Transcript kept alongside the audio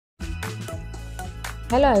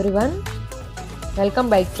Hello everyone, welcome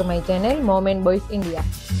back to my channel Mom and Boys India.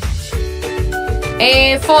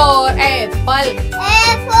 A for apple.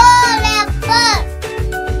 A for apple.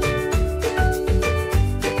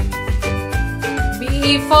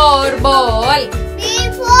 B for ball.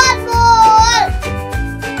 B for ball.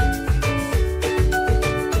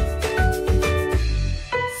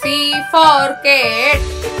 C for cat.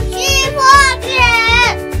 C for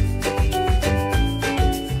cat.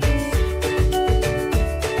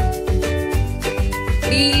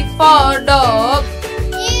 D for dog.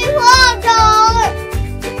 D for dog.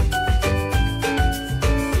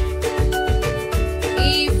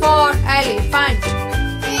 E for elephant.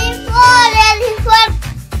 E for elephant.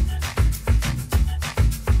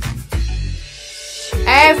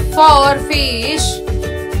 F for fish.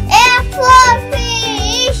 F for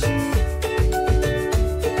fish.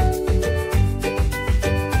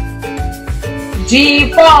 G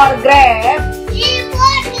for grape. G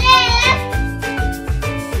for grape.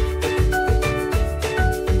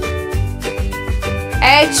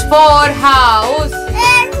 H for house.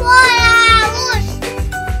 H for house.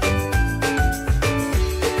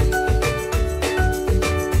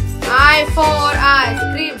 I for ice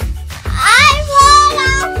cream. I for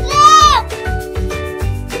ice cream.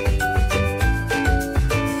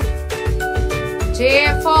 J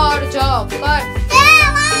for joker. J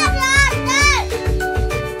for joker.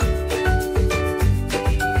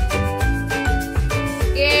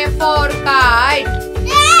 K for kite. K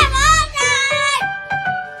for kite.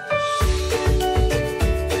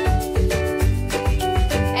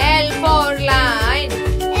 L for line.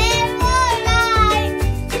 L for line.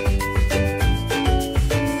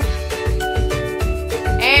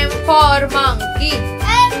 M for monkey.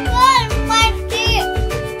 M for monkey.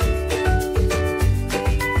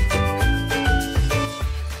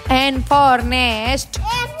 N for nest.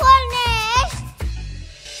 N for nest.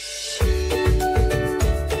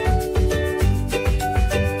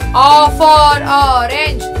 O for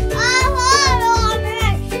orange. O for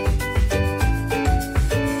orange.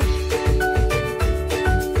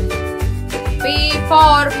 P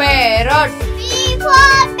for parrot. P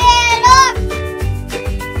for parrot.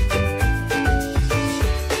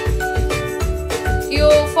 Q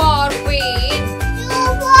for queen. Q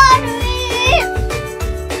for queen.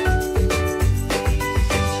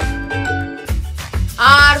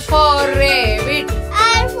 R for rabbit.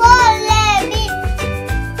 R for rabbit.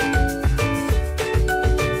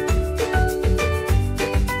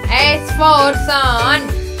 S for sun.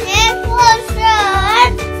 S for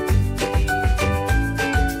sun.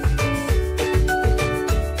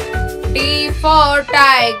 T for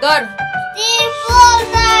tiger. T for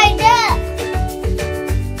tiger.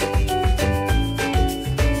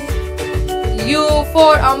 U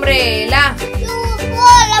for umbrella. U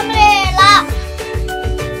for umbrella.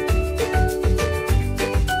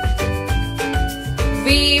 V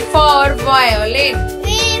for violin. V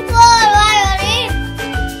for violin.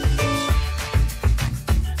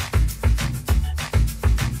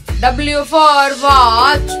 W for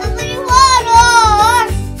watch. W for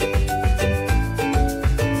watch.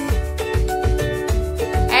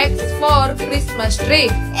 X for Christmas tree.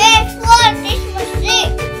 X for Christmas tree.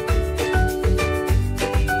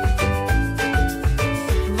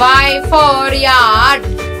 Y for yard.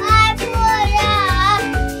 Y for yard.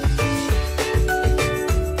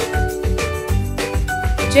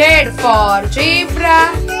 Z for zebra.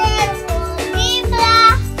 Z for zebra.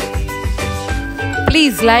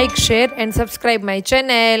 Please like, share and subscribe my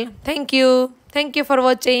channel. Thank you. Thank you for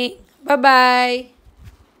watching. Bye bye.